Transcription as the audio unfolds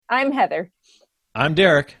I'm Heather, I'm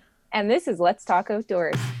Derek. and this is Let's Talk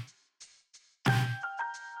Outdoors.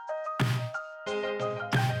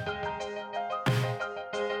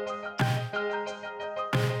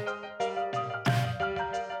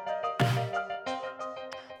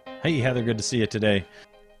 Hey, Heather, good to see you today.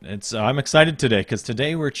 I'm excited today because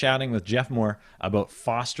today we're chatting with Jeff Moore about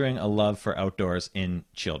fostering a love for outdoors in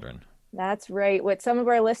children. That's right. What some of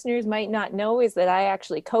our listeners might not know is that I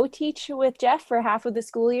actually co teach with Jeff for half of the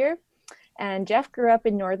school year. And Jeff grew up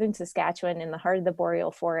in northern Saskatchewan in the heart of the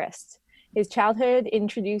boreal forest. His childhood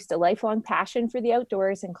introduced a lifelong passion for the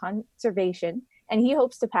outdoors and conservation, and he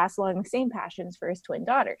hopes to pass along the same passions for his twin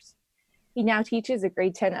daughters. He now teaches a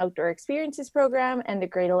grade 10 outdoor experiences program and a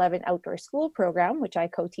grade 11 outdoor school program, which I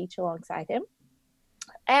co teach alongside him.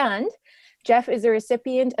 And Jeff is a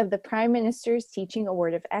recipient of the Prime Minister's Teaching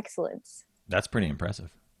Award of Excellence. That's pretty impressive.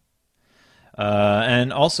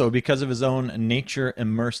 And also, because of his own nature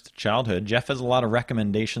immersed childhood, Jeff has a lot of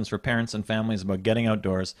recommendations for parents and families about getting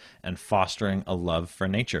outdoors and fostering a love for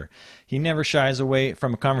nature. He never shies away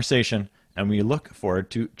from a conversation, and we look forward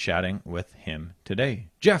to chatting with him today.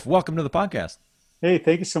 Jeff, welcome to the podcast. Hey,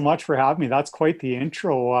 thank you so much for having me. That's quite the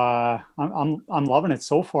intro. I'm loving it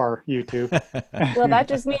so far, you two. Well, that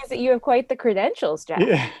just means that you have quite the credentials, Jeff.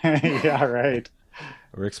 Yeah, yeah, right.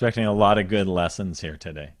 We're expecting a lot of good lessons here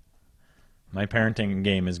today. My parenting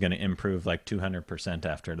game is going to improve like 200%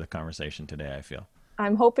 after the conversation today, I feel.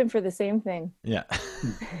 I'm hoping for the same thing. Yeah.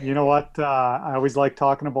 You know what? I always like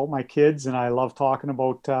talking about my kids, and I love talking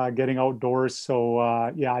about getting outdoors.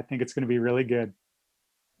 So yeah, I think it's going to be really good.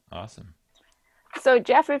 Awesome. So,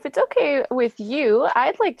 Jeff, if it's okay with you,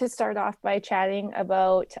 I'd like to start off by chatting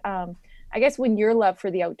about, I guess, when your love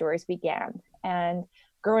for the outdoors began. And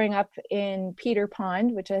growing up in Peter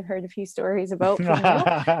Pond, which I've heard a few stories about from you.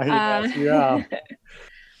 Yes, yeah.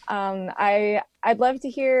 I'd love to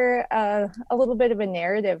hear a little bit of a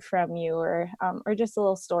narrative from you, or just a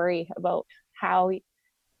little story about how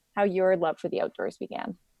your love for the outdoors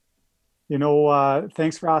began.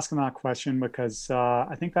 Thanks for asking that question because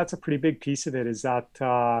I think that's a pretty big piece of it is that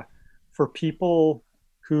for people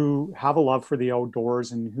who have a love for the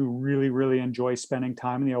outdoors and who really, really enjoy spending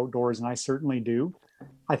time in the outdoors, and I certainly do,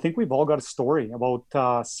 I think we've all got a story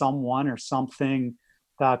about someone or something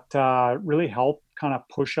that really helped kind of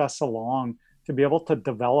push us along to be able to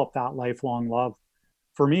develop that lifelong love.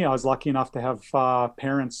 For me, I was lucky enough to have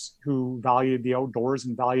parents who valued the outdoors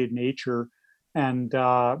and valued nature and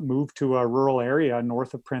moved to a rural area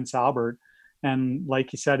north of Prince Albert. And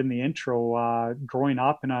like you said in the intro, growing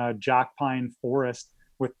up in a jack pine forest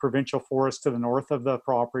with provincial forest to the north of the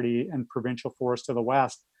property and provincial forest to the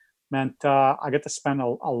west meant I get to spend a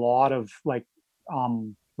lot of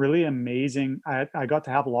really amazing. I got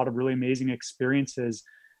to have a lot of really amazing experiences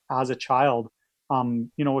as a child,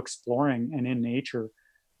 exploring and in nature.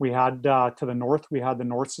 We had to the north, we had the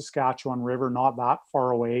North Saskatchewan River, not that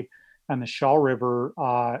far away, and the Shaw River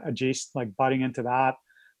adjacent, like butting into that.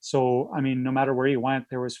 So, I mean, no matter where you went,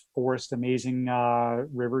 there was forest, amazing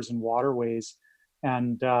rivers and waterways,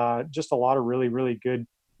 and just a lot of really, really good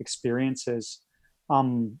experiences.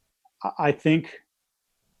 Um, I think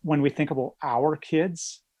when we think about our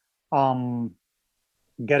kids, um,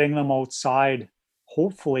 getting them outside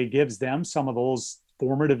hopefully gives them some of those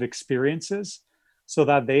formative experiences so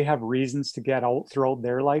that they have reasons to get out throughout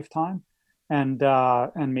their lifetime and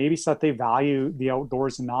maybe so that they value the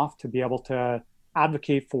outdoors enough to be able to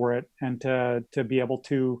advocate for it and to be able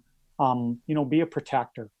to be a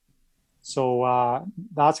protector. So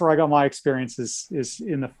that's where I got my experiences is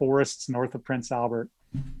in the forests north of Prince Albert.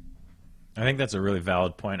 I think that's a really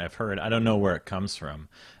valid point. I don't know where it comes from,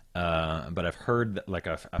 but I've heard like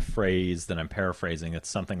a phrase that I'm paraphrasing. It's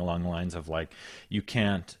something along the lines of like, you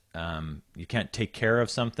can't take care of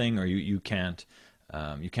something, or you can't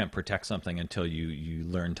protect something until you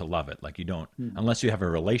learn to love it. Like you don't, Mm. unless you have a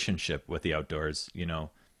relationship with the outdoors,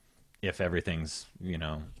 if everything's,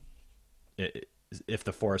 I if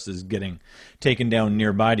the forest is getting taken down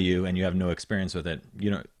nearby to you and you have no experience with it,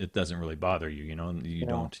 it doesn't really bother you.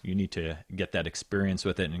 Yeah. You need to get that experience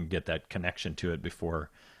with it and get that connection to it before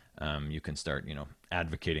you can start,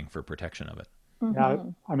 advocating for protection of it. Yeah, Mm-hmm.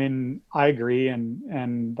 I mean, I agree,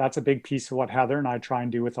 and that's a big piece of what Heather and I try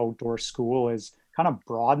and do with outdoor school is kind of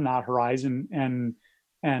broaden that horizon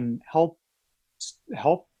and help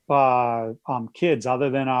kids other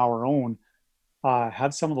than our own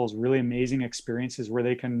have some of those really amazing experiences where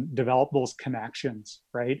they can develop those connections,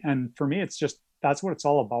 right? And for me, it's just that's what it's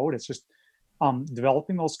all about. It's just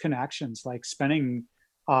developing those connections, like spending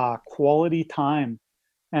quality time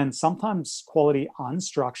and sometimes quality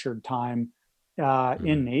unstructured time in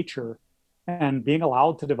Hmm. nature and being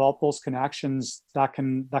allowed to develop those connections that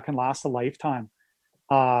can last a lifetime.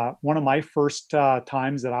 One of my first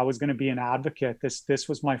times that I was going to be an advocate, this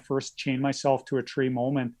was my first chain myself to a tree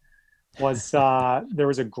moment, was there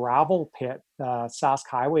was a gravel pit Sask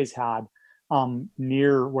Highways had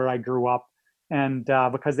near where I grew up. And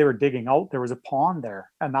because they were digging out, there was a pond there.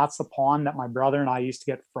 And that's the pond that my brother and I used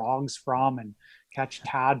to get frogs from and catch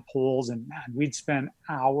tadpoles. And man, we'd spend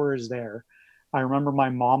hours there. I remember my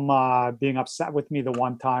mom being upset with me the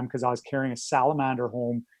one time because I was carrying a salamander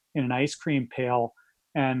home in an ice cream pail.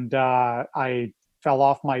 And I fell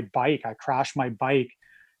off my bike. I crashed my bike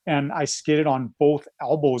and I skidded on both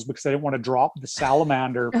elbows because I didn't want to drop the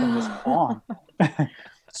salamander from this pond.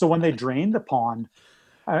 So when they drained the pond,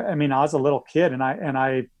 I mean, I was a little kid and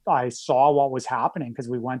I saw what was happening because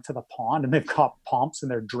we went to the pond and they've got pumps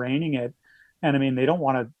and they're draining it. And I mean, they don't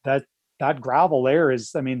want to, that gravel there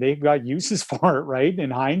is, I mean, they've got uses for it, right?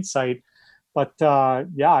 In hindsight. But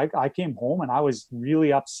yeah, I came home and I was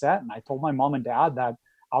really upset. And I told my mom and dad that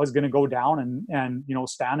I was going to go down and, you know,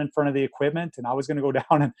 stand in front of the equipment and I was going to go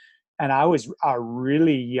down and I was a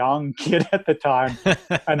really young kid at the time.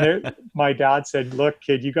 And my dad said, look,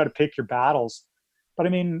 kid, you got to pick your battles. But I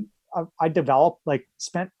mean, I developed, like,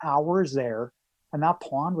 spent hours there, and that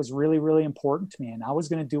pond was really, really important to me. And I was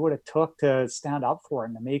going to do what it took to stand up for it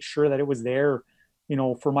and to make sure that it was there, you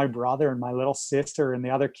know, for my brother and my little sister and the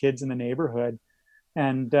other kids in the neighborhood.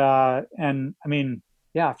 And I mean,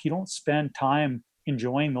 yeah, if you don't spend time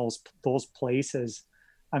enjoying those places,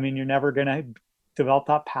 I mean, you're never going to develop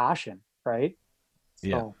that passion, right?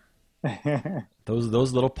 Yeah. So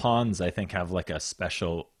Those little ponds, I think, have like a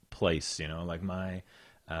special place, you know, like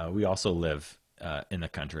we also live in the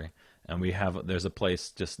country, and there's a place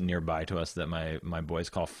just nearby to us that my boys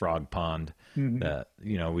call Frog Pond. mhm. That,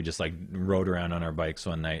 you know, we just like rode around on our bikes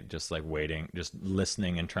one night, just like waiting, just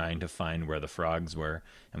listening and trying to find where the frogs were,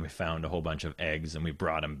 and we found a whole bunch of eggs and we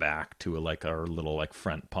brought them back to like our little like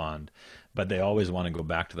front pond. But they always want to go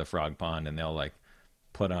back to the Frog Pond, and they'll like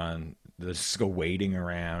they'll just go wading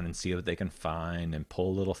around and see what they can find and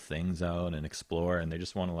pull little things out and explore, and they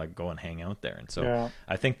just want to like go and hang out there. And so Yeah.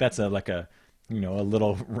 I think that's a you know, a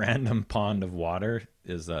little random pond of water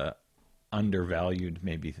is a undervalued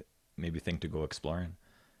maybe thing to go exploring.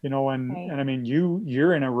 You know, Right. and I mean,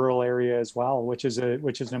 you're in a rural area as well, which is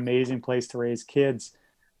an amazing place to raise kids.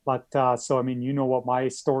 But so I mean, you know what my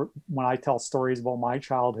story, when I tell stories about my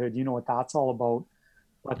childhood, you know what that's all about.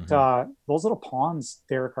 But Hmm. those little ponds,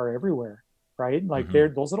 Derek, are everywhere, right? Like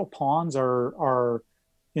Hmm. those little ponds are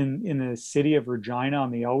in the city of Regina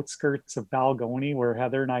on the outskirts of Balgony, where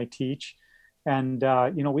Heather and I teach. And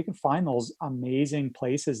you know, we can find those amazing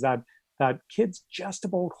places that kids just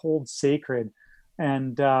about hold sacred,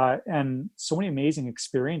 and so many amazing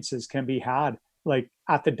experiences can be had, like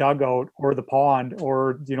at the dugout or the pond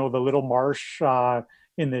or, you know, the little marsh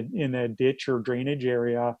in the ditch or drainage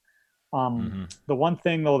area. Hmm. The one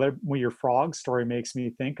thing though that when your frog story makes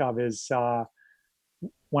me think of is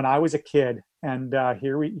when I was a kid, and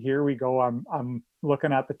here we go. I'm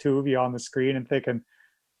looking at the two of you on the screen and thinking,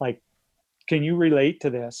 like, can you relate to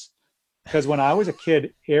this? Because when I was a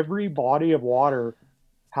kid, every body of water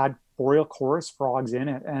had boreal chorus frogs in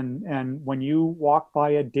it, and when you walk by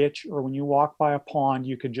a ditch or when you walk by a pond,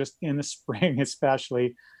 you could just, in the spring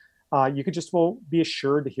especially, you could just, well, be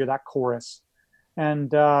assured to hear that chorus. And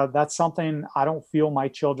that's something I don't feel my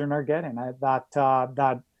children are getting. That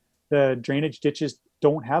the drainage ditches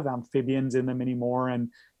don't have amphibians in them anymore, and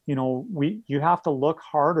you know, you have to look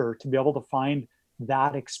harder to be able to find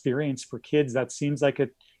that experience for kids. That seems like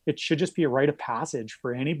it should just be a rite of passage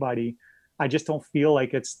for anybody. I just don't feel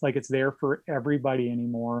like it's there for everybody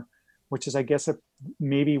anymore, which is, I guess,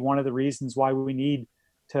 maybe one of the reasons why we need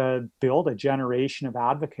to build a generation of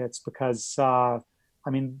advocates, because I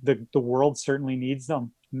mean, the world certainly needs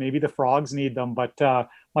them. Maybe the frogs need them. But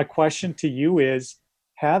my question to you is,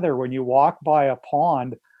 Heather, when you walk by a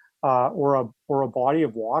pond or a body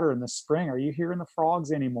of water in the spring, are you hearing the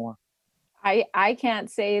frogs anymore? I can't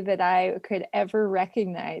say that I could ever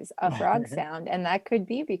recognize a frog sound, and that could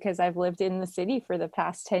be because I've lived in the city for the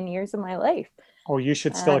past 10 years of my life. Oh, you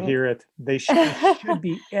should still And hear it. They should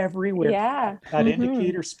be everywhere. yeah, That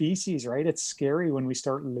indicator species, right? It's scary when we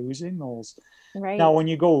start losing those. Now, right. when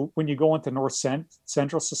you go into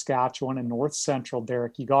central Saskatchewan and north central,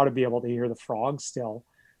 Derek, you got to be able to hear the frogs still.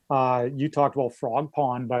 You talked about Frog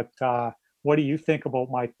Pond, but what do you think about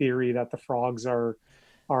my theory that the frogs are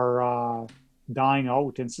dying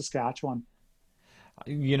out in Saskatchewan?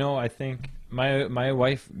 You know, I think my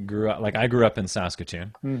wife grew up, like, I grew up in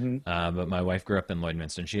Saskatoon, Hmm. but my wife grew up in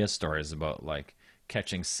Lloydminster, and she has stories about like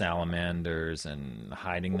catching salamanders and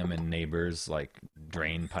hiding them in neighbors like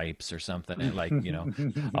drain pipes or something, and like, you know,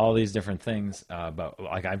 all these different things. But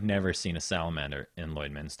like, I've never seen a salamander in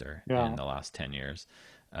Lloydminster Yeah. in the last 10 years.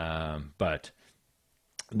 But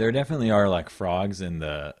there definitely are like frogs in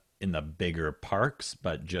the bigger parks,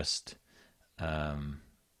 but just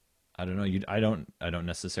I don't know. I don't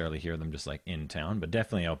necessarily hear them just like in town, but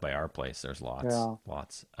definitely out by our place. There's Yeah.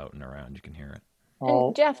 lots out and around. You can hear it. And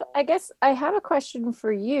Oh, Jeff, I guess I have a question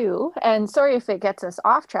for you, and sorry if it gets us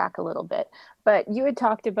off track a little bit, but you had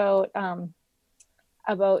talked about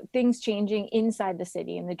things changing inside the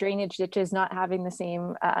city and the drainage ditches not having the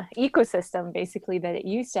same ecosystem basically that it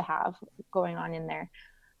used to have going on in there.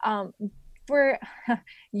 Um, for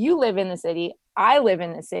you live in the city, I live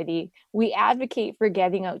in the city. We advocate for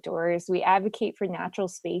getting outdoors. We advocate for natural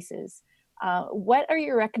spaces. What are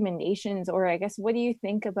your recommendations, or I guess, what do you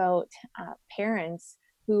think about parents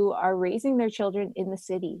who are raising their children in the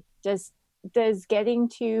city? Does getting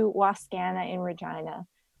to Wascana in Regina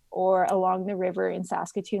or along the river in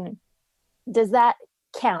Saskatoon, does that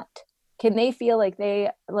count? Can they feel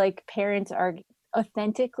like parents are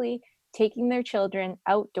authentically taking their children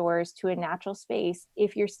outdoors to a natural space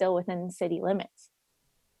if you're still within the city limits?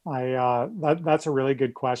 that's a really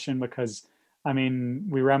good question because I mean,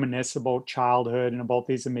 we reminisce about childhood and about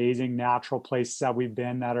these amazing natural places that we've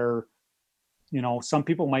been that are, you know, some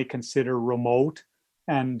people might consider remote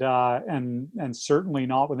and certainly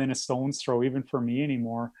not within a stone's throw, even for me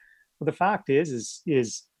anymore. But the fact is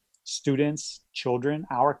students, children,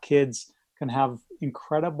 our kids can have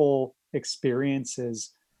incredible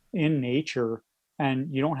experiences in nature,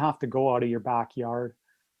 and you don't have to go out of your backyard.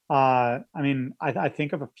 I mean, I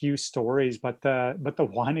think of a few stories, but the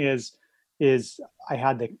one is I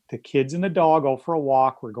had the kids and the dog out for a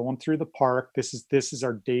walk. We're going through the park. This is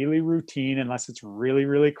our daily routine unless it's really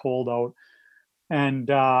really cold out. And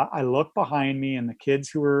I look behind me, and the kids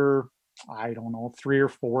who were, I don't know, 3 or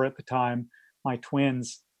 4 at the time, my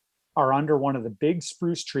twins, are under one of the big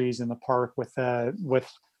spruce trees in the park with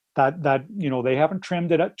that you know, they haven't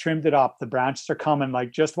trimmed it up. The branches are coming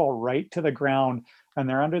like just about right to the ground, and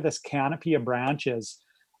they're under this canopy of branches.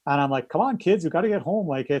 And I'm like, come on, kids, we got to get home.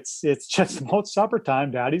 Like it's just about supper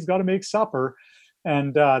time. Daddy's got to make supper.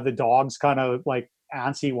 And the dog's kind of like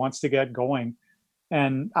antsy, wants to get going.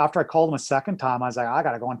 And after I called them a second time, I was like, I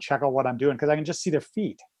got to go and check out what I'm doing because I can just see their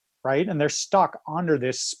feet, right? And they're stuck under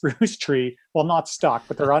this spruce tree. Well, not stuck,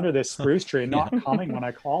 but they're under this spruce tree and Yeah. not coming when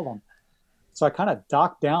I call them. So I kind of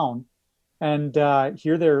ducked down, and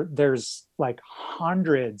here there's like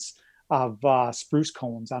hundreds of spruce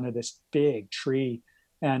cones under this big tree.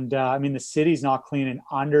 And I mean, the city's not cleaning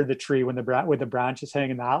under the tree when with the branches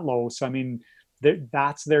hanging that low. So I mean,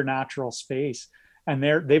 that's their natural space, and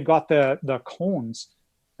they've got the cones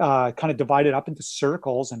kind of divided up into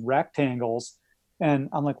circles and rectangles. And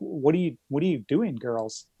I'm like, what are you doing,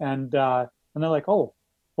 girls? And they're like, oh,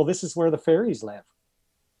 well, this is where the fairies live.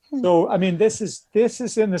 So I mean, this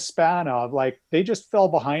is in the span of like, they just fell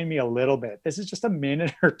behind me a little bit. This is just a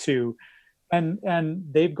minute or two, and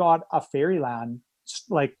they've got a fairyland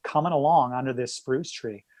like coming along under this spruce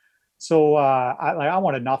tree. So I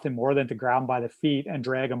wanted nothing more than to grab them by the feet and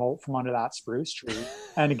drag them out from under that spruce tree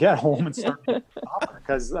and to get home and start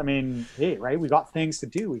because I mean, hey, right, we got things to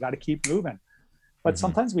do. We got to keep moving. But Hmm.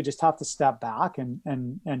 sometimes we just have to step back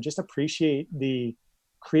and just appreciate the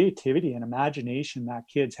creativity and imagination that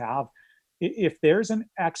kids have. If there's an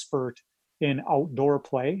expert in outdoor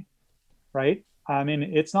play, right? I mean,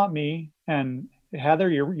 it's not me and Heather.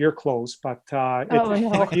 You're close, but Oh it's no.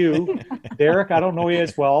 not you, Derek. I don't know you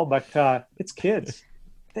as well, but it's kids.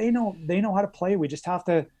 They know how to play. We just have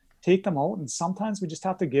to take them out, and sometimes we just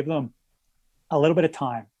have to give them a little bit of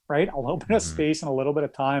time, right? A little bit of Hmm. space and a little bit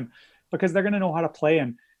of time because they're going to know how to play.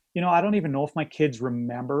 And, you know, I don't even know if my kids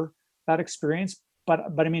remember that experience, but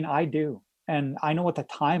I mean, I do. And I know at the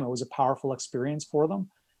time it was a powerful experience for them.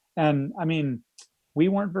 And I mean, we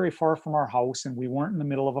weren't very far from our house and we weren't in the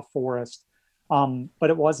middle of a forest, but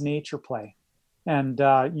it was nature play. And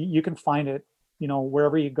you can find it, you know,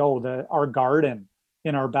 wherever you go. Our garden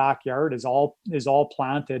in our backyard is all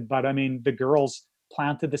planted. But I mean, the girls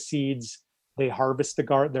planted the seeds, they're harvesting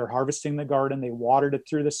the garden, they watered it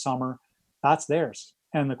through the summer. That's theirs.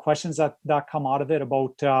 And the questions that come out of it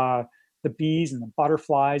about the bees and the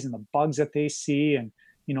butterflies and the bugs that they see, and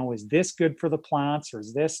you know, is this good for the plants or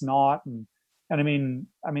is this not? And I mean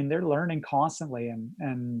they're learning constantly,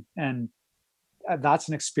 and that's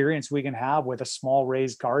an experience we can have with a small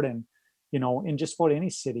raised garden, you know, in just about any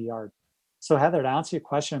city yard. So Heather, to answer your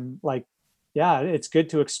question, like, yeah, it's good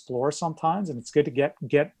to explore sometimes, and it's good to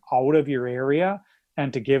get out of your area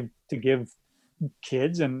and to give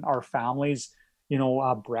kids and our families,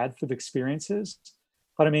 breadth of experiences.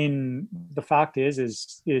 But I mean, the fact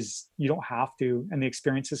is you don't have to, and the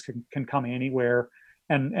experiences can come anywhere.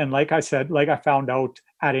 And like I said, like I found out,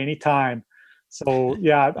 at any time. So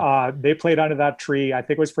yeah, they played under that tree. I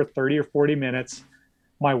think it was for 30 or 40 minutes.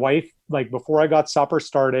 My wife, like before I got supper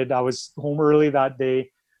started, I was home early that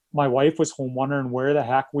day. My wife was home wondering where the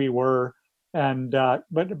heck we were. And but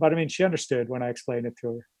I mean, she understood when I explained it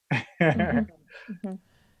to Hmm. her. Hmm.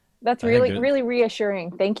 That's I think really, that really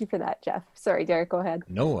reassuring. Thank you for that, Jeff. Sorry, Derek, go ahead.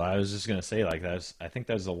 no, I was just gonna say like that's. I think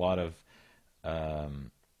there's um,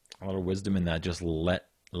 a lot of wisdom in that. Just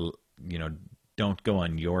you know, don't go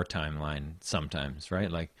on your timeline sometimes,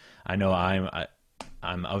 right? Like I know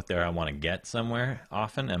I'm out there. I want to get somewhere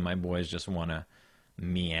often, and my boys just want to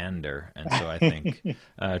meander. And so I think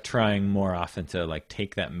trying more often to like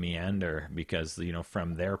take that meander because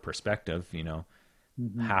from their perspective,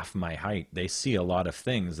 Mhm. half my height, they see a lot of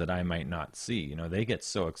things that I might not see. They get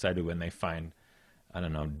so excited when they find, I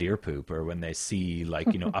don't know, deer poop, or when they see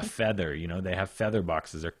like, a feather. They have feather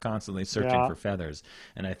boxes. They're constantly searching Yeah. for feathers.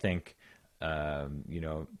 And I think, I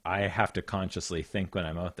have to consciously think when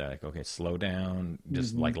I'm out there, like, okay, slow down,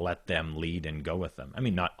 just Hmm. like let them lead and go with them. I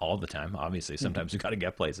mean, not all the time, obviously. Sometimes you got to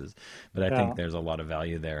get places, but I think Yeah. there's a lot of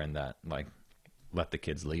value there in that, like, let the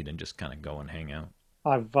kids lead and just kind of go and hang out.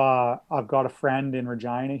 I've got a friend in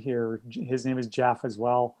Regina here. His name is Jeff as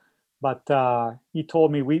well. But he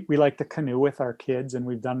told me we like to canoe with our kids, and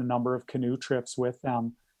we've done a number of canoe trips with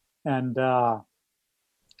them. And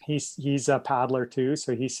he's a paddler too.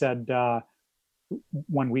 So he said,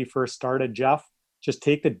 when we first started, Jeff, just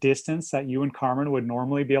take the distance that you and Carmen would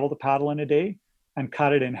normally be able to paddle in a day and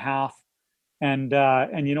cut it in half. And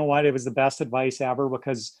you know what? It was the best advice ever,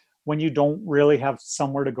 because when you don't really have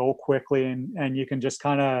somewhere to go quickly, and you can just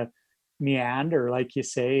kind of meander, like you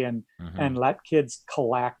say, and Hmm. let kids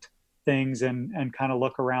collect things and kind of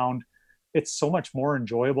look around, it's so much more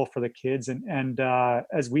enjoyable for the kids. And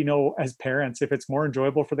as we know as parents, if it's more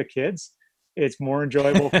enjoyable for the kids, it's more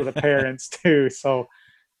enjoyable for the parents too. So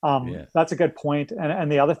Yeah. that's a good point.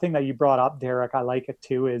 And the other thing that you brought up, Derek, I like it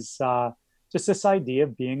too, is just this idea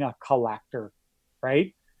of being a collector,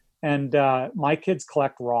 right? And my kids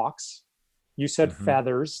collect rocks. You said Hmm.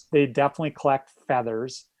 feathers. They definitely collect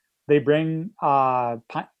feathers. They bring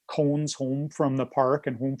cones home from the park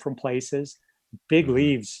and home from places. Big Hmm.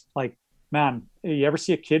 leaves, like, man, you ever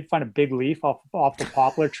see a kid find a big leaf off a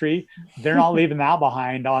poplar tree? They're not leaving that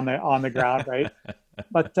behind on the ground, right?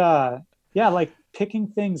 But yeah, like picking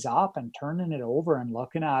things up and turning it over and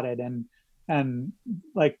looking at it, and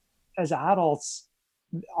like, as adults,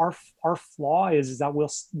 our flaw is that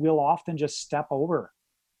we'll often just step over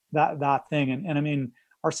that thing. And I mean,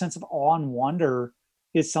 our sense of awe and wonder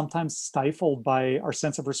is sometimes stifled by our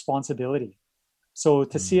sense of responsibility. So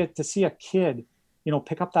to see a kid,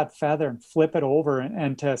 pick up that feather and flip it over,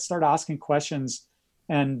 and to start asking questions.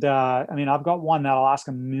 And I mean, I've got one that'll ask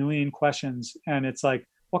a million questions, and it's like,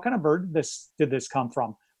 what kind of bird did this come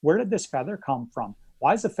from? Where did this feather come from?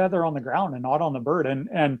 Why is the feather on the ground and not on the bird?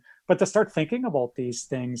 And but to start thinking about these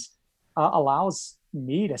things allows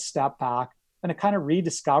me to step back and to kind of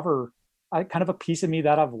rediscover kind of a piece of me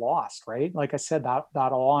that I've lost, right? Like I said,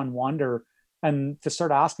 that awe and wonder, and to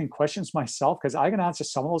start asking questions myself, because I can answer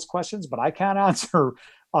some of those questions, but I can't answer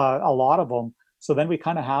a lot of them. So then we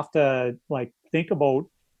kind of have to like think about,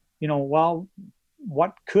 well,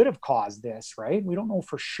 what could have caused this, right? We don't know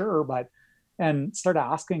for sure, but and start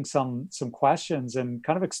asking some questions and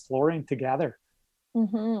kind of exploring together.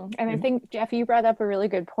 And I think, Jeff, you brought up a really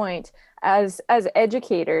good point. As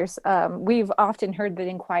educators, we've often heard that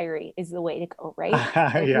inquiry is the way to go, right?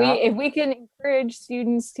 If we Yeah. if we can encourage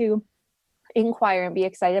students to inquire and be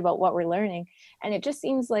excited about what we're learning, and it just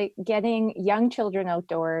seems like getting young children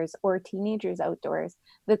outdoors or teenagers outdoors,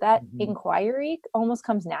 that Mhm. inquiry almost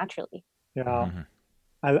comes naturally. Yeah. Hmm.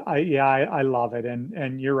 I love it.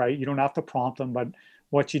 And you're right. You don't have to prompt them, but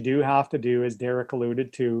what you do have to do, as Derek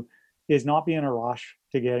alluded to, is not be in a rush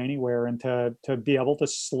to get anywhere, and to be able to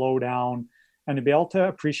slow down and to be able to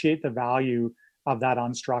appreciate the value of that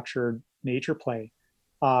unstructured nature play.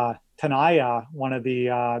 Tanaya, one of the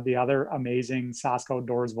other amazing Sask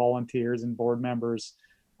Outdoors volunteers and board members,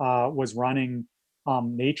 was running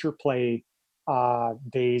nature play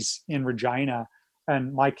days in Regina,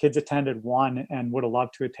 and my kids attended one and would have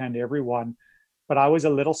loved to attend every one. But I was a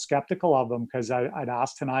little skeptical of them, because I'd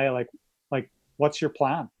asked Tanaya, like, what's your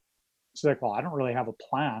plan? She's like, well, I don't really have a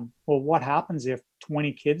plan. Well, what happens if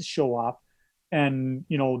 20 kids show up and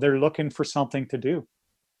they're looking for something to do?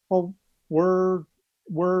 Well, we're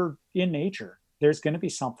we're in nature. There's going to be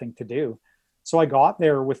something to do. So I got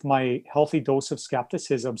there with my healthy dose of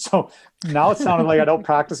skepticism. So now it sounded like I don't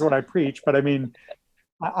practice what I preach, but I mean,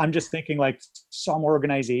 I'm just thinking like some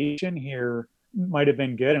organization here might have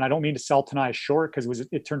been good. And I don't mean to sell Tanaya short because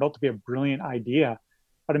it turned out to be a brilliant idea.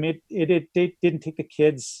 But I mean, it didn't take the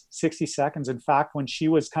kids 60 seconds. In fact, when she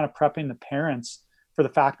was kind of prepping the parents for the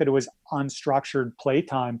fact that it was unstructured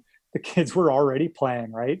playtime, the kids were already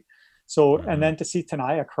playing, right? So, and then to see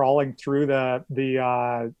Tanaya crawling through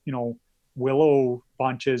the willow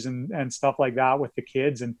bunches and stuff like that with the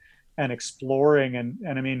kids and exploring and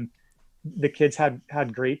I mean, the kids had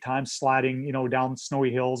great time sliding, down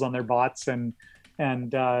snowy hills on their butts and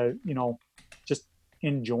just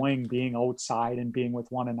enjoying being outside and being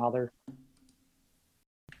with one another.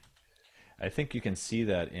 I think you can see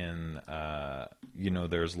that in,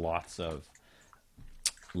 there's lots of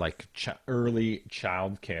like early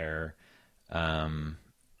childcare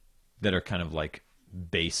that are kind of like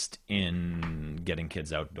based in getting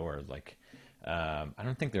kids outdoors. Like, I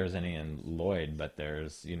don't think there's any in Lloyd, but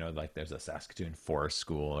there's, there's a Saskatoon Forest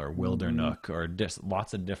School or Wildernook or just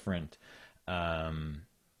lots of different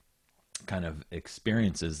kind of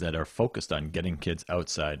experiences that are focused on getting kids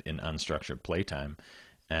outside in unstructured playtime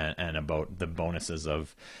and about the bonuses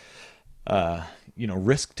of,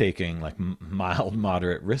 risk taking, like mild,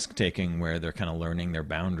 moderate risk taking, where they're kind of learning their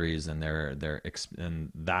boundaries and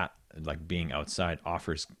and that like being outside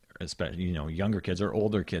offers, especially, younger kids or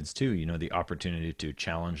older kids too, the opportunity to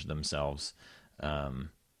challenge themselves, and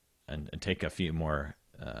take a few more,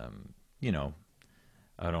 I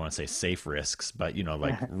don't want to say safe risks, but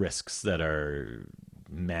like risks that are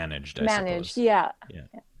managed, I Managed, suppose. yeah.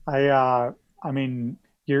 Yeah. I mean,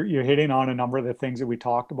 you're hitting on a number of the things that we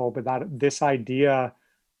talked about, but this idea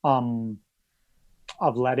um,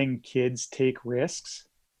 of letting kids take risks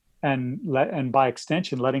and by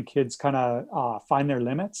extension letting kids kind of find their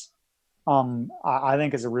limits, I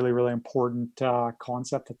think is a really really important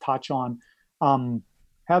concept to touch on.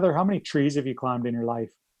 Heather, how many trees have you climbed in your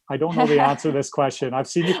life? I don't know the answer to this question. I've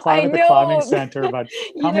seen you climb I at the climbing know. center, but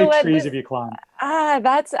how You know many what? trees have you climbed?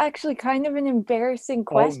 That's actually kind of an embarrassing Oh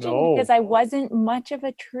question because no. I wasn't much of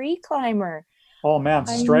a tree climber. Oh man,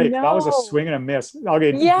 I strike. That was a know. swing and a miss.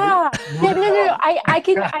 Okay, Yeah. Yeah, moving no, no, right no. on. I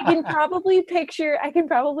can probably picture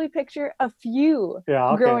a few Yeah,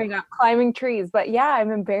 okay. growing up climbing trees. But yeah, I'm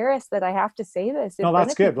embarrassed that I have to say this in No, front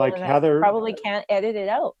that's of good. people Like and I Heather, probably can't edit it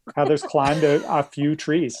out. Heather's climbed a few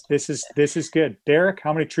trees. This is good. Derek,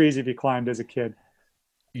 how many trees have you climbed as a kid?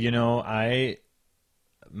 You know, I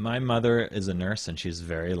my mother is a nurse and she's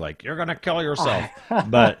very like, you're gonna kill yourself.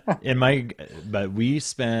 But we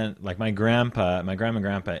spent, like, my grandma and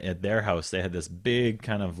grandpa at their house, they had this big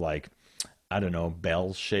kind of like, I don't know,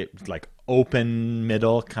 bell shaped, like open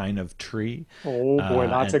middle kind of tree. Oh boy,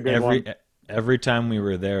 that's And a good one. every time we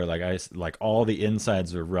were there, like like all the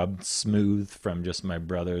insides were rubbed smooth from just my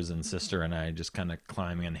brothers and sister and I just kind of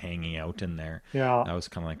climbing and hanging out in there. Yeah, That was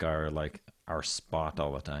kind of like our spot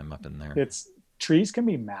all the time up in there. it's trees can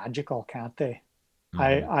be magical, can't they? Hmm.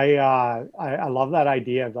 I love that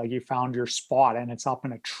idea of like you found your spot and it's up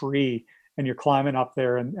in a tree and you're climbing up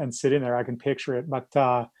there and sitting there. I can picture it. But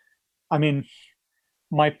I mean,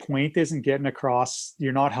 my point isn't getting across.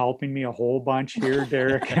 You're not helping me a whole bunch here,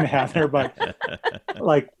 Derek and Heather, but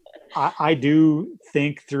like I do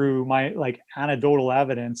think through my like anecdotal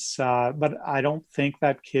evidence, but I don't think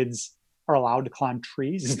that kids are allowed to climb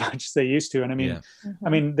trees as much as they used to. And Yeah. I Mhm.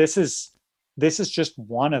 mean, this is just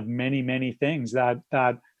one of many many things that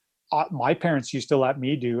my parents used to let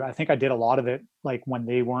me do. I think I did a lot of it like when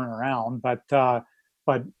they weren't around, but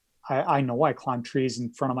I know I climbed trees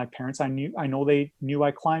in front of my parents. I know they knew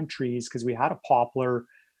I climbed trees because we had a poplar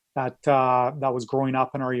that was growing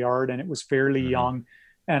up in our yard and it was fairly Hmm. young.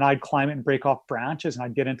 And I'd climb it and break off branches, and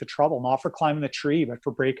I'd get into trouble, not for climbing the tree, but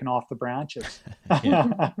for breaking off the branches.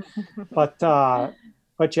 Yeah. but uh,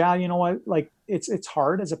 but yeah, you know what? Like it's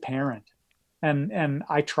hard as a parent, and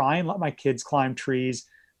I try and let my kids climb trees,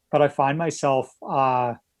 but I find myself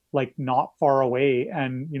like not far away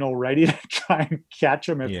and ready to try and catch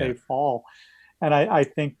them if Yeah. they fall. And I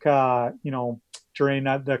think during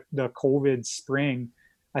the COVID spring,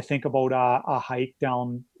 I think about a hike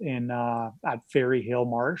down in at Fairy Hill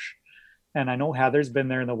Marsh, and I know Heather's been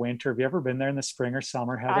there in the winter. Have you ever been there in the spring or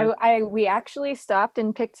summer, Heather? We actually stopped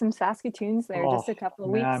and picked some Saskatoons there Oh just a couple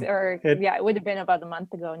of weeks, man, or it yeah, it would have been about a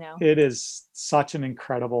month ago now. it is such an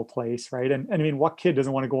incredible place, right? And I mean, what kid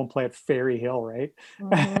doesn't want to go and play at Fairy Hill, right?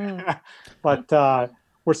 Hmm. But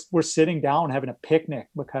we're sitting down having a picnic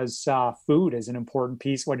because food is an important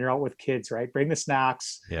piece when you're out with kids, right? Bring the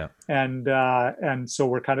snacks, Yeah. and so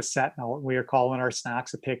we're kind of setting out. We are calling our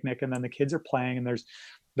snacks a picnic, and then the kids are playing, and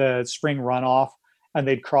the spring runoff, and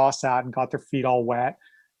they'd cross that and got their feet all wet,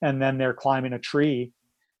 and then they're climbing a tree.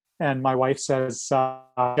 And my wife says,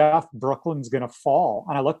 Jeff, Brooklyn's going to fall.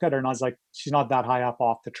 And I looked at her and I was like, she's not that high up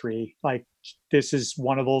off the tree. Like, this is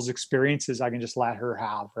one of those experiences I can just let her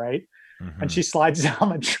have, right? Mm-hmm. And she slides down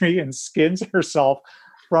the tree and skins herself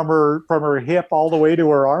from her hip all the way to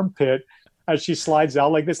her armpit as she slides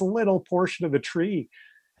down like this little portion of the tree.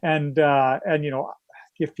 And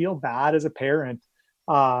you feel bad as a parent.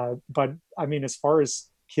 But I mean, as far as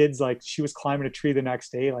kids, like, she was climbing a tree the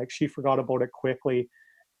next day, like, she forgot about it quickly.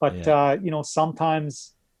 But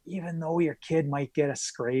sometimes, even though your kid might get a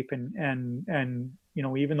scrape, and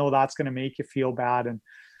even though that's going to make you feel bad, and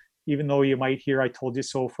even though you might hear "I told you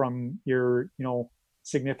so" from your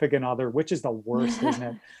significant other, which is the worst, isn't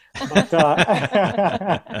it? But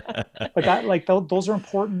but that, like, those are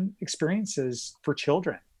important experiences for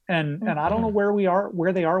children, and I don't know where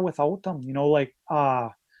they are without them.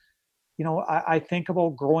 I think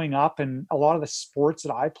about growing up, and a lot of the sports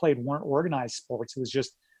that I played weren't organized sports. It was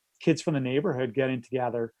just kids from the neighborhood getting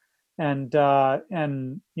together. And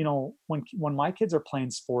when my kids are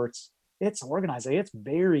playing sports, it's organized. It's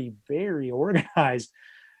very, very organized.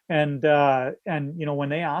 And when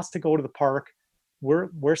they ask to go to the park,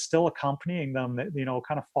 we're still accompanying them,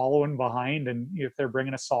 kind of following behind. And if they're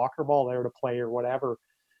bringing a soccer ball there to play or whatever.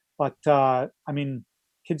 But I mean,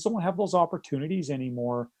 kids don't have those opportunities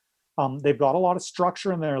anymore. They've got a lot of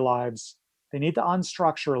structure in their lives. They need to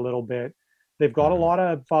unstructure a little bit. They've got a lot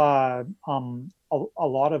of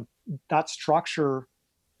that structure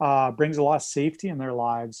brings a lot of safety in their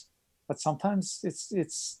lives. But sometimes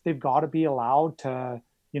they've got to be allowed to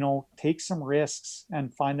take some risks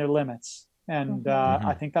and find their limits. And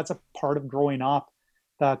I think that's a part of growing up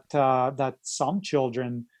that some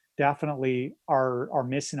children definitely are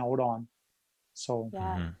missing out on. So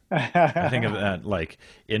I think of that, like,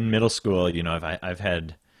 in middle school. I've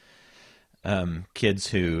had kids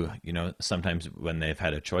who, sometimes when they've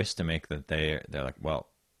had a choice to make, that they're like, well,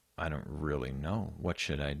 I don't really know. What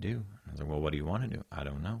should I do? I was like, well, what do you want to do? I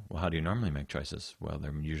don't know. Well, how do you normally make choices? Well,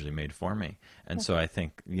 they're usually made for me. And so I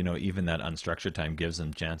think, even that unstructured time gives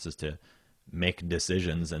them chances to make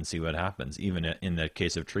decisions and see what happens. Even in the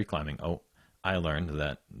case of tree climbing, I learned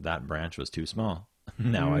that branch was too small.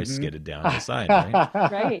 Now I skidded down the side, right?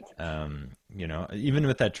 Right. Even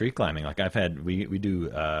with that tree climbing, like, we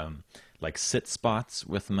do like sit spots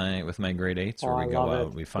with my grade 8s, where we go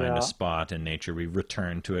out, we find a spot in nature, we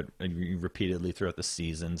return to it repeatedly throughout the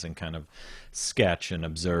seasons, and kind of sketch and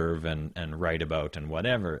observe and write about and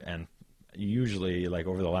whatever. And usually, like,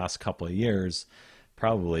 over the last couple of years,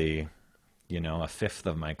 probably a fifth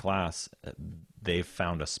of my class, they've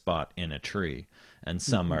found a spot in a tree. And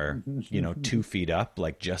some are, 2 feet up,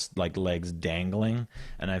 like, just like legs dangling.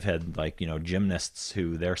 And I've had, like, gymnasts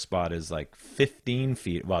who their spot is like 15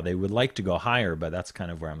 feet. Well, they would like to go higher, but that's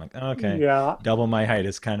kind of where I'm like, okay, double my height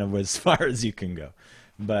is kind of as far as you can go.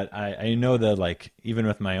 But I know that, like, even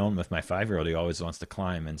with my 5-year-old, he always wants to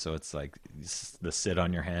climb. And so it's like the sit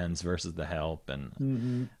on your hands versus the help.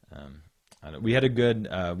 And we had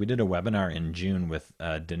we did a webinar in June with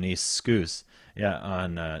Denise Skoos. Yeah,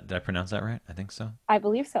 on did I pronounce that right? I think so. I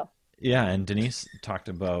believe so. Yeah, and Denise talked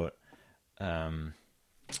about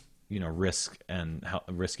risk and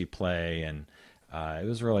risky play, and it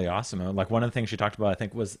was really awesome. Like, one of the things she talked about, I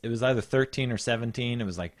think, was it was either 13 or 17. It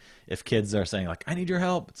was like, if kids are saying, like, I need your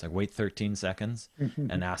help, it's like, wait 13 seconds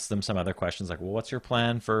and ask them some other questions, like, well, what's your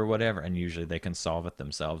plan for whatever? And usually they can solve it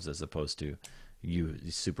themselves, as opposed to you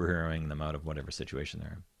superheroing them out of whatever situation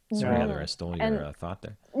they're in. Sorry, Heather, I stole your thought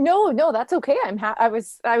there. No, that's okay. I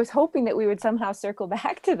was hoping that we would somehow circle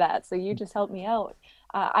back to that, so you just helped me out.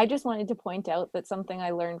 I just wanted to point out that something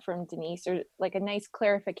I learned from Denise, or like a nice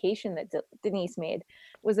clarification that Denise made,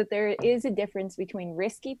 was that there is a difference between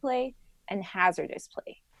risky play and hazardous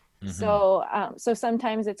play. So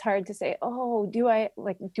sometimes it's hard to say, oh, do I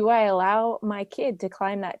allow my kid to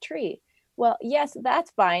climb that tree? Well, yes,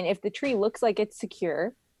 that's fine if the tree looks like it's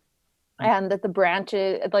secure, and that the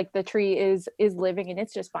branches, like, the tree is living and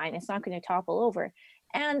it's just fine. It's not going to topple over.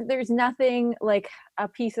 And there's nothing like a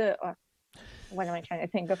piece of, what am I trying to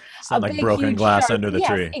think of? It's not like broken glass under the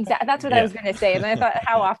tree. Exactly. That's what I was going to say. And I thought,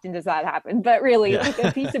 how often does that happen? But really, like,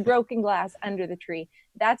 a piece of broken glass under the tree,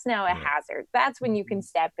 that's now a hazard. That's when you can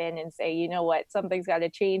step in and say, you know what, something's got to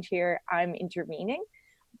change here. I'm intervening.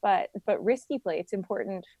 But risky play, it's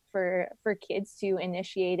important for kids to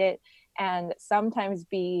initiate it, and sometimes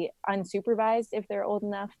be unsupervised if they're old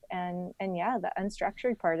enough. And the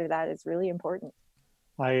unstructured part of that is really important.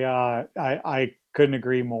 I couldn't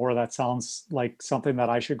agree more. That sounds like something that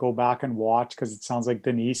I should go back and watch because it sounds like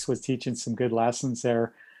Denise was teaching some good lessons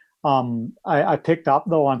there. I picked up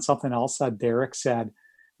though on something else that Derek said,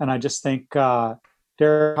 and I just think,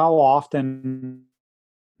 Derek, how often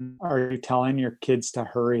are you telling your kids to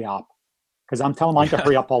hurry up? Because I'm telling mine to Yeah.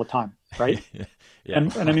 hurry up all the time, right? Yeah.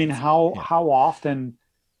 And I mean, Yeah. how often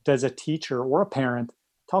does a teacher or a parent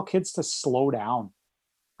tell kids to slow down?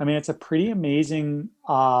 I mean, it's a pretty amazing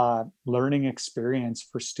learning experience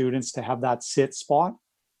for students to have that sit spot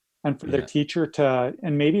and for their Yeah. teacher to,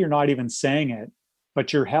 and maybe you're not even saying it,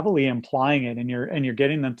 but you're heavily implying it, and you're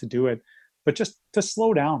getting them to do it, but just to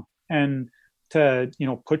slow down and to,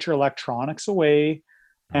 put your electronics away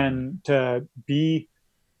Hmm. and to be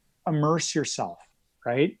immerse yourself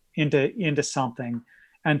right into something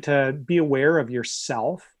and to be aware of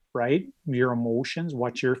yourself, right, your emotions,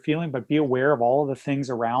 what you're feeling, but be aware of all of the things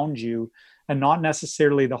around you, and not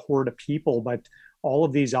necessarily the horde of people, but all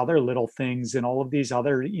of these other little things and all of these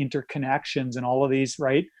other interconnections and all of these,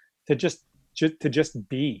 right, to just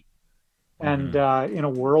be. And Hmm. in a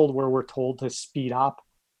world where we're told to speed up,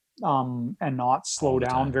 and not All slow the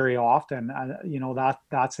down time. very often,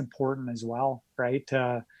 that's important as well, right,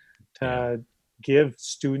 Yeah. to give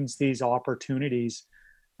students these opportunities.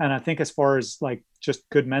 And I think as far as like just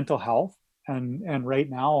good mental health, and right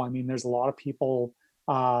now, I mean, there's a lot of people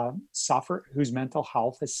suffer whose mental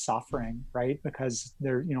health is suffering, right? Because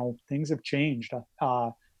things have changed,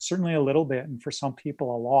 certainly a little bit, and for some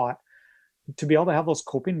people a lot. To be able to have those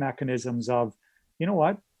coping mechanisms of,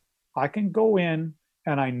 what, I can go in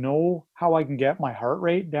and I know how I can get my heart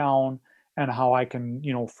rate down and how I can,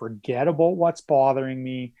 forget about what's bothering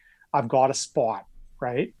me. I've got a spot,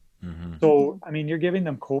 right? Hmm. So, I mean, you're giving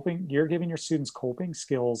your students coping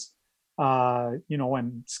skills,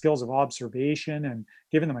 and skills of observation, and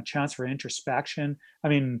giving them a chance for introspection. I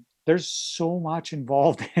mean, there's so much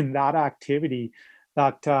involved in that activity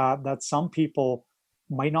that some people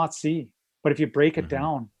might not see. But if you break it Hmm.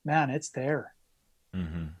 down, man, it's there.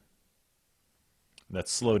 Hmm. That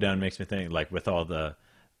slowdown makes me think, like with all the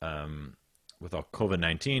um, with all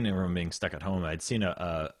COVID-19, everyone being stuck at home. I'd seen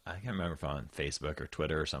I can't remember if on Facebook or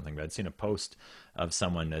Twitter or something, but I'd seen a post of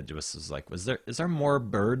someone that just was like, is there more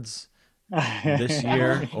birds this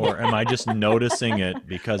year, or am I just noticing it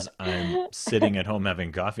because I'm sitting at home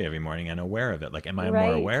having coffee every morning and aware of it? Like, am I more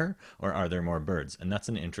Right. aware, or are there more birds? And that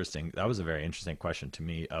was a very interesting question to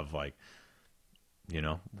me of like,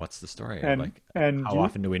 what's the story of and like, and how you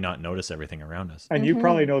often do we not notice everything around us? and you Hmm.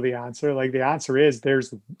 probably know the answer. Like the answer is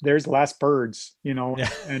there's less birds, Yeah.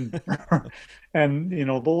 and and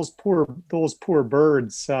those poor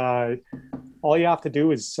birds. All you have to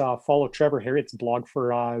do is follow Trevor Harriet's blog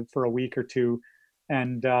for a week or two,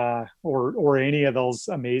 and or any of those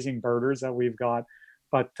amazing birders that we've got,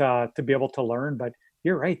 but to be able to learn. But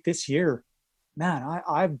you're right. This year, man,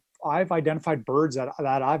 I've identified birds that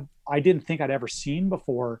I didn't think I'd ever seen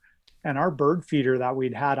before, and our bird feeder that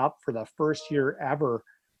we'd had up for the first year ever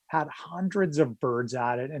had hundreds of birds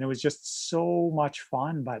at it, and it was just so much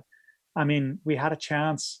fun. But I mean, we had a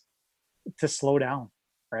chance to slow down,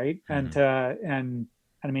 right? And Hmm. to and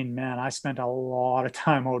I mean, man, I spent a lot of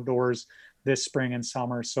time outdoors this spring and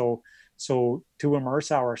summer, so to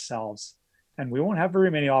immerse ourselves. And we won't have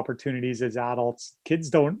very many opportunities as adults. Kids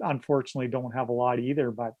don't, unfortunately, don't have a lot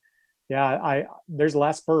either. But yeah, I there's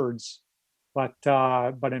less birds, but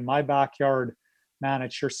in my backyard, man,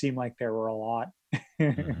 it sure seemed like there were a lot.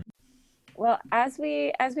 Hmm. Well, as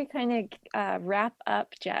we kind of wrap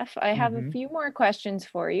up, Jeff, I have a Hmm. few more questions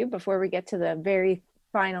for you before we get to the very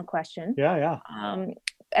final question. Yeah, yeah. Um,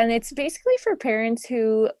 and it's basically for parents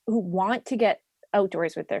who want to get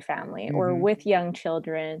outdoors with their family or Hmm. with young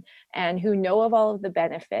children and who know of all of the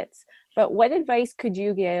benefits. But what advice could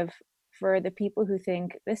you give for the people who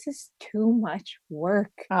think this is too much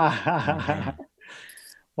work? Hmm.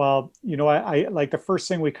 Well, I like the first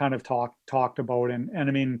thing we kind of talked about, and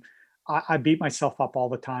I mean, I beat myself up all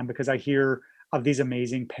the time because I hear of these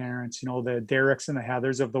amazing parents, the Dereks and the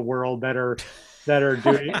Heathers of the world that are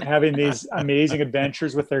doing having these amazing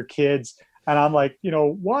adventures with their kids, and I'm like,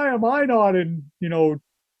 why am I not in,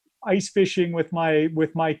 ice fishing with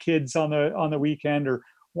my kids on the weekend, or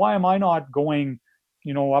why am I not going,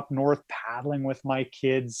 up north paddling with my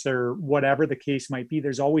kids, or whatever the case might be.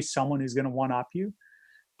 There's always someone who's going to one up you.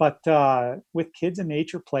 But with kids and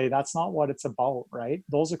nature play, that's not what it's about, right?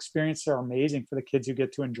 Those experiences are amazing for the kids who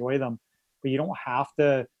get to enjoy them, but you don't have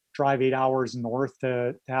to drive 8 hours north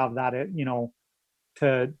to have that,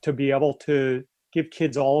 to be able to give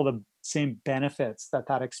kids all the same benefits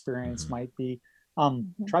that experience Hmm. might be.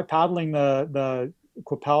 Mhm. Try paddling the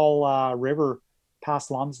Qu'Appelle River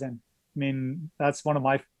past Lumsden. I mean, that's one of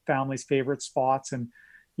my family's favorite spots. And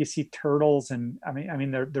you see turtles, and I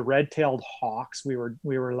mean the red-tailed hawks we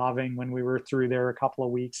were loving when we were through there a couple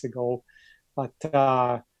of weeks ago. But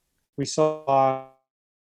we saw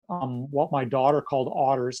what my daughter called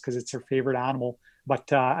otters because it's her favorite animal.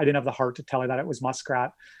 But I didn't have the heart to tell her that it was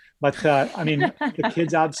muskrat. But I mean, the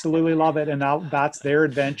kids absolutely love it, and now that's their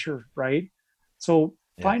adventure, right? So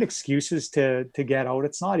Yeah. find excuses to get out.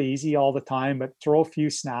 It's not easy all the time, but throw a few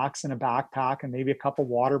snacks in a backpack and maybe a couple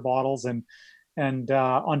water bottles, and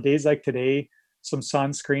on days like today, some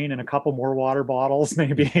sunscreen and a couple more water bottles,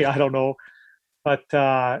 maybe. I don't know, but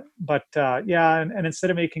yeah, and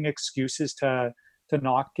instead of making excuses to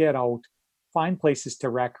not get out, find places to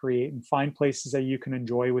recreate and find places that you can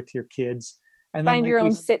enjoy with your kids. And then Find like your we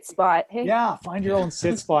own sit spot. Hey. yeah, find your own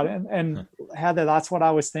sit spot. And Heather, that's what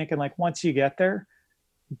I was thinking. Like once you get there,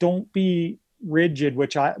 don't be rigid,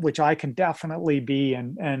 which I can definitely be.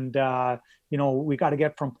 And you know, we got to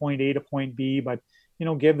get from point A to point B, but you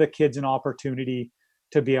know, give the kids an opportunity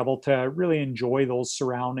to be able to really enjoy those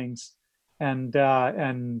surroundings. And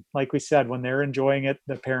like we said, when they're enjoying it,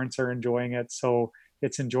 the parents are enjoying it. So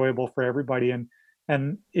it's enjoyable for everybody.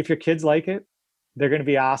 And if your kids like it, they're going to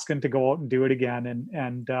be asking to go out and do it again.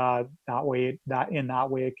 And that way, in that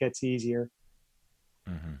way, it gets easier.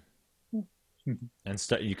 Hmm. And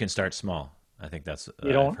you can start small. I think that's You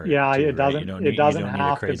I've don't, heard yeah, too, it right? You doesn't, don't it need doesn't a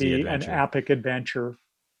have to crazy be an adventure. epic adventure,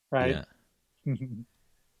 right? Yeah.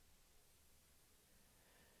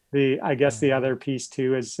 I guess the other piece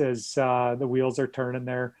too is the wheels are turning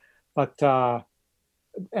there, but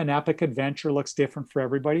an epic adventure looks different for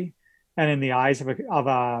everybody, and in the eyes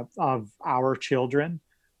of our children,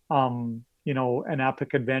 you know, an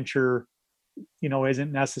epic adventure, you know,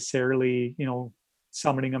 isn't necessarily, you know,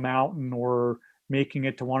 summiting a mountain or making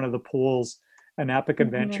it to one of the pools. An epic Mhm.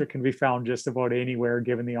 adventure can be found just about anywhere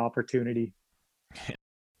given the opportunity.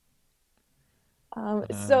 Uh,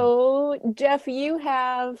 So Jeff, you've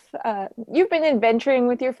been adventuring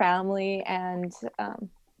with your family, and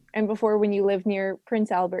before when you lived near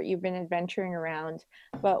Prince Albert, you've been adventuring around.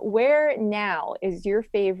 But where now is your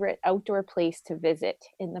favorite outdoor place to visit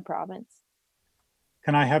in the province?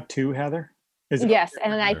 Can I have two, Heather? Is it Yes, okay if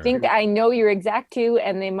and I I have sure. think two? I know your exact two,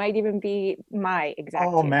 and they might even be my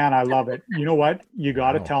exact Oh two. man, I love it. You know what? You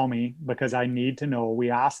got to Wow. tell me because I need to know.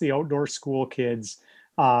 We ask the outdoor school kids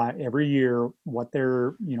every year what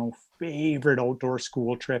their, you know, favorite outdoor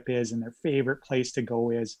school trip is and their favorite place to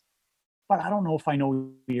go is. But I don't know if I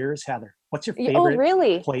know yours, Heather. What's your Oh, favorite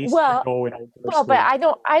really? place to Well, go in outdoor well, but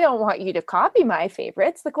school? I don't want you to copy my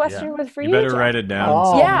favorites. The Yeah. question was for You you, better Jeff. write it down Oh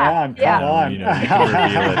so Yeah, man, and come yeah. then on. you can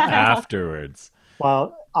reveal it afterwards.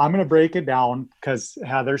 Well, I'm going to break it down because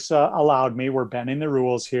Heather's allowed me. We're bending the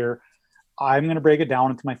rules here. I'm going to break it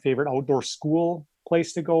down into my favorite outdoor school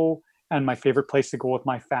place to go and my favorite place to go with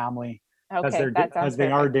my family because Okay, that sounds they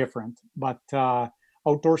are perfect. different. But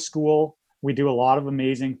outdoor school, we do a lot of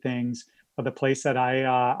amazing things. But the place that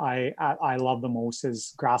I love the most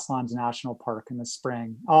is Grasslands National Park in the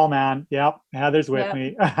spring. Oh man, yep, Heather's with Yeah.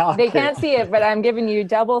 me. They Okay, can't see it, but I'm giving you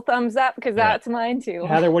double thumbs up because Yeah. that's mine too.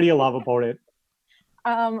 Heather, what do you love about it?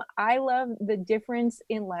 I love the difference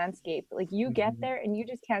in landscape. Like you get Mhm. there and you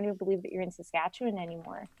just can't even believe that you're in Saskatchewan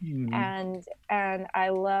anymore. Mhm. And um, I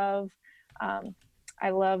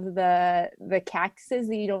love the cactuses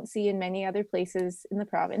that you don't see in many other places in the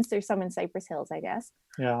province. There's some in Cypress Hills, I guess.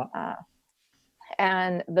 Yeah. Uh,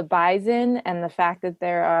 and the bison and the fact that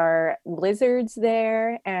there are lizards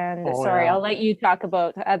there. And Oh sorry, yeah. I'll let you talk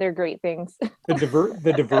about other great things.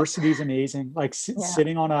 The diversity is amazing. Like Yeah.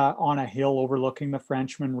 sitting on a hill overlooking the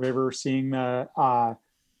Frenchman River, seeing the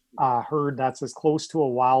herd that's as close to a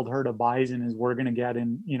wild herd of bison as we're going to get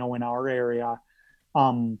in, you know, in our area.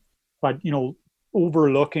 Um, but you know,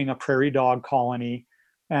 overlooking a prairie dog colony,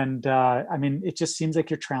 and I mean, it just seems like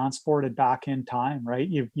you're transported back in time, right?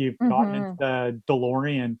 You've gotten into Hmm. the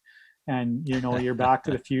DeLorean, and you know you're back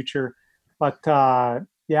to the future. But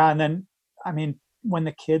yeah, and then I mean, when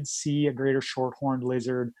the kids see a greater shorthorned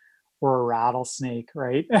lizard or a rattlesnake,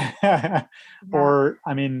 right? Yeah. Or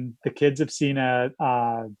I mean, the kids have seen a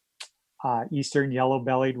eastern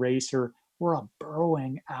yellow-bellied racer or a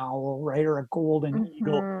burrowing owl, right, or a golden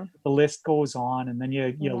eagle. Hmm. The list goes on, and then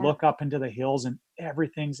you Yeah. look up into the hills, and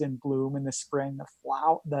everything's in bloom in the spring.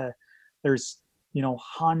 There's you know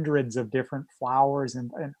hundreds of different flowers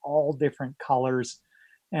and all different colors,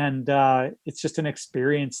 and it's just an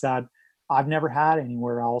experience that I've never had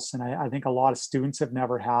anywhere else, and I think a lot of students have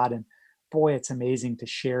never had. And boy, it's amazing to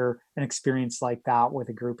share an experience like that with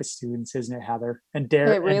a group of students, isn't it, Heather? It And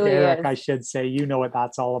really Derek, is. I should say, you know what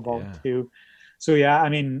that's all about Yeah. too. So yeah, I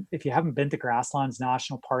mean, if you haven't been to Grasslands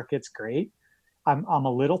National Park, it's great. I'm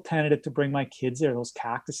a little tentative to bring my kids there. Those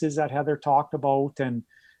cactuses that Heather talked about, and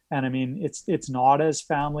I mean, it's not as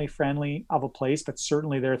family friendly of a place, but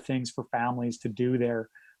certainly there are things for families to do there.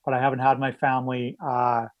 But I haven't had my family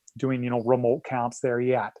doing remote camps there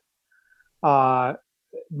yet. My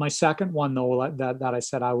second one though that I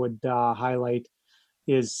said I would highlight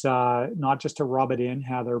is not just to rub it in,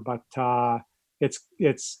 Heather, but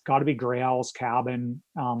it's got to be Gray Owl's Cabin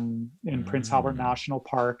in Prince Albert National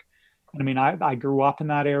Park. And I mean, I grew up in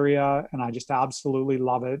that area, and I just absolutely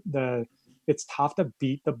love it. It's tough to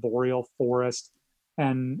beat the boreal forest,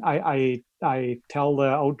 and I tell the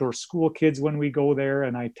outdoor school kids when we go there,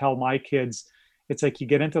 and I tell my kids, it's like you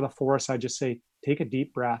get into the forest. I just say, take a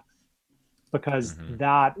deep breath, because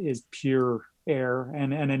that is pure air,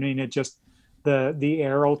 and I mean, it just the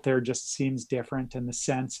air out there just seems different, and the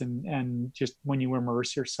sense, and just when you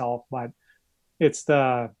immerse yourself. But it's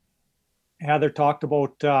Heather talked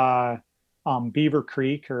about Beaver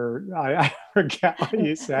Creek, or I forget what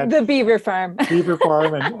you said. The Beaver Farm. Beaver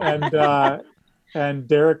Farm, and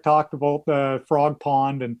Derek talked about the Frog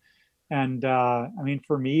Pond, and I mean,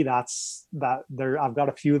 for me, that's that there. I've got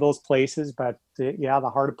a few of those places, but yeah, the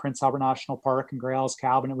heart of Prince Albert National Park and Gray Owl's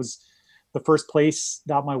Cabin. It was the first place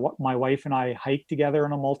that my wife and I hiked together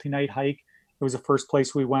on a multi-night hike. It was the first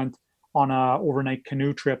place we went on a overnight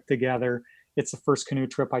canoe trip together. It's the first canoe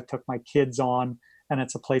trip I took my kids on, and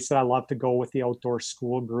it's a place that I love to go with the outdoor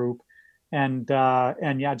school group. And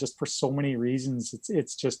yeah, just for so many reasons,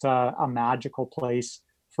 it's just a magical place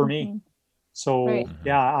for me. So right.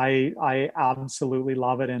 Yeah, I absolutely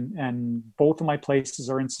love it. And both of my places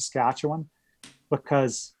are in Saskatchewan,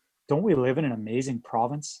 because don't we live in an amazing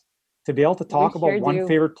province? To be able to talk about one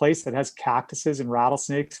favorite place that has cactuses and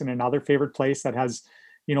rattlesnakes, and another favorite place that has,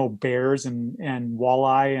 bears and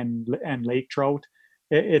walleye and lake trout.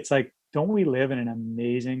 It's like, don't we live in an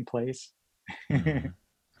amazing place? I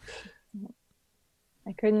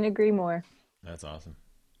couldn't agree more. That's awesome.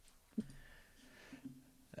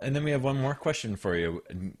 And then we have one more question for you,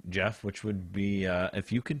 Jeff, which would be,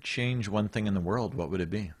 if you could change one thing in the world, what would it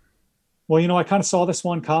be? Well, I kind of saw this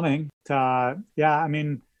one coming. Yeah, I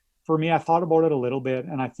mean, for me, I thought about it a little bit,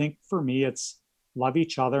 and I think for me, it's love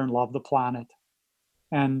each other and love the planet.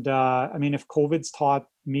 And I mean, if COVID's taught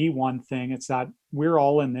me one thing, it's that we're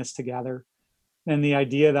all in this together. And the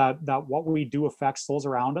idea that what we do affects those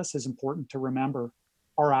around us is important to remember.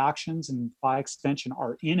 Our actions, and by extension,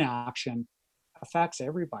 our inaction, affects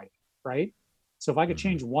everybody, right? So if I could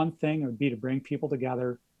change one thing, it would be to bring people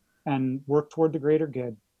together and work toward the greater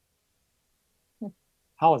good.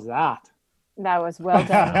 How is that? That was well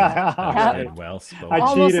done. Yeah. Well spoken.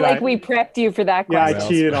 Almost like we prepped you for that question. Yeah, I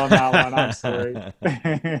cheated on that one. I'm sorry.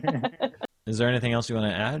 Is there anything else you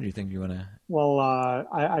want to add? Do you think you want to? Well,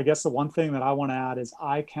 I guess the one thing that I want to add is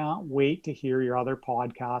I can't wait to hear your other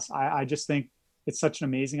podcasts. I just think it's such an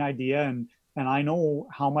amazing idea, and I know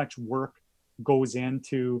how much work goes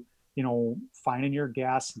into finding your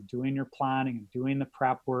guests and doing your planning and doing the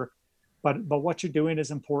prep work. But what you're doing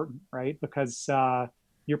is important, right? Because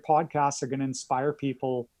your podcasts are going to inspire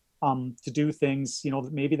people to do things,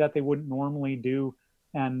 maybe that they wouldn't normally do.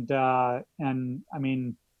 And I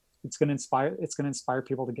mean, it's going to inspire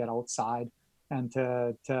people to get outside and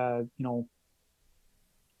to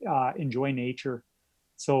enjoy nature.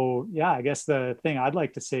 So yeah, I guess the thing I'd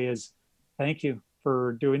like to say is thank you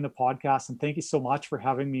for doing the podcast, and thank you so much for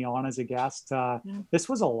having me on as a guest. This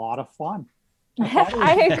was a lot of fun.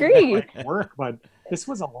 I agree. Work, but this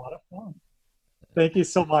was a lot of fun. Thank you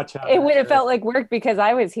so much. It would have felt like work because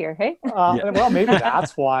I was here. Hey. Well, maybe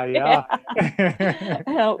that's why. Yeah.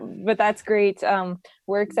 No, but that's great.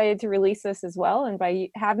 We're excited to release this as well, and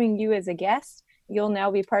by having you as a guest, you'll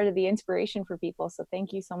now be part of the inspiration for people. So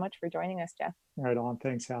thank you so much for joining us, Jeff. Right on.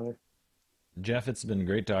 Thanks, Heather. Jeff, it's been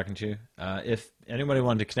great talking to you. If anybody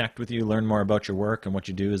wanted to connect with you, learn more about your work and what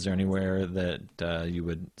you do, is there anywhere that you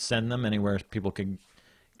would send them? Anywhere people could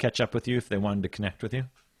catch up with you if they wanted to connect with you?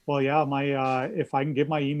 Well, yeah, if I can give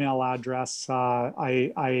my email address,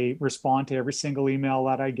 I respond to every single email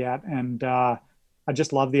that I get, and I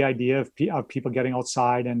just love the idea of people getting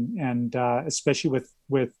outside, and especially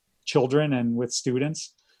with children and with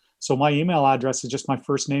students. So my email address is just my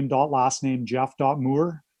first name dot last name,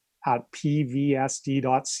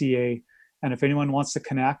 jeff.moore@pvsd.ca. And if anyone wants to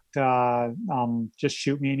connect, just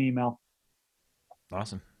shoot me an email.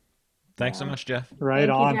 Awesome. Thanks so much, Jeff. Right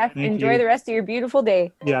on. Jeff. Enjoy the rest of your beautiful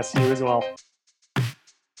day. Yes, you as well.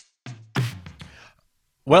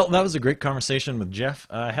 Well, that was a great conversation with Jeff.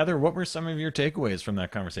 Heather, what were some of your takeaways from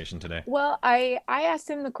that conversation today? Well, I asked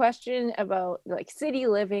him the question about like city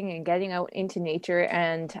living and getting out into nature,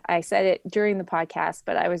 and I said it during the podcast,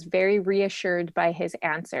 but I was very reassured by his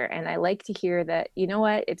answer. And I like to hear that, you know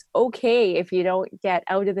what, it's okay if you don't get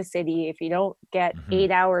out of the city, if you don't get Hmm.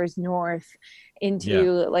 8 hours north Yeah.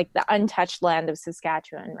 into like the untouched land of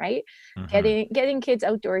Saskatchewan, right? Hmm. Getting kids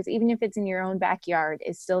outdoors, even if it's in your own backyard,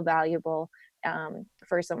 is still valuable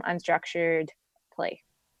for some unstructured play.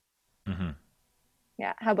 Hmm.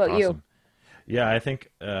 Yeah. How about you? Awesome. Yeah, I think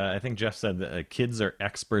Jeff said that kids are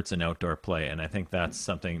experts in outdoor play, and I think that's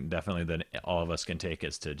something definitely that all of us can take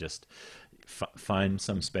is to just find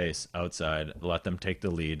some space outside, let them take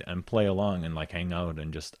the lead, and play along and like hang out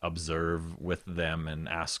and just observe with them and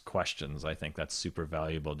ask questions. I think that's super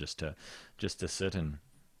valuable just to sit and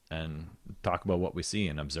talk about what we see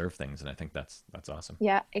and observe things, and I think that's awesome.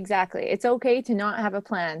 Yeah, exactly. It's okay to not have a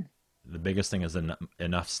plan. The biggest thing is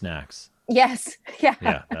enough snacks. Yes. Yeah.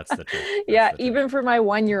 Yeah, that's the trick. That's Yeah. the trick. Even for my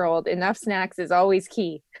 1-year-old, enough snacks is always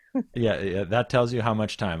key. Yeah, yeah, that tells you how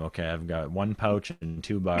much time. Okay, I've got one pouch and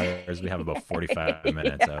two bars. We have about 45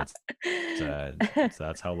 minutes. Yeah. So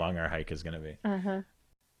that's how long our hike is going to be. Uh-huh.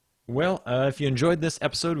 Well, if you enjoyed this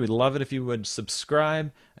episode, we'd love it if you would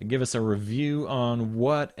subscribe and give us a review on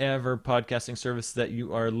whatever podcasting service that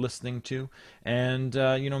you are listening to, and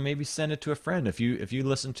maybe send it to a friend. If you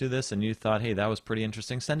listen to this and you thought, hey, that was pretty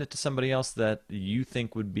interesting, send it to somebody else that you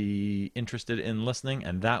think would be interested in listening,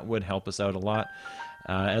 and that would help us out a lot.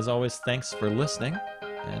 As always, thanks for listening,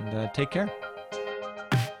 and take care.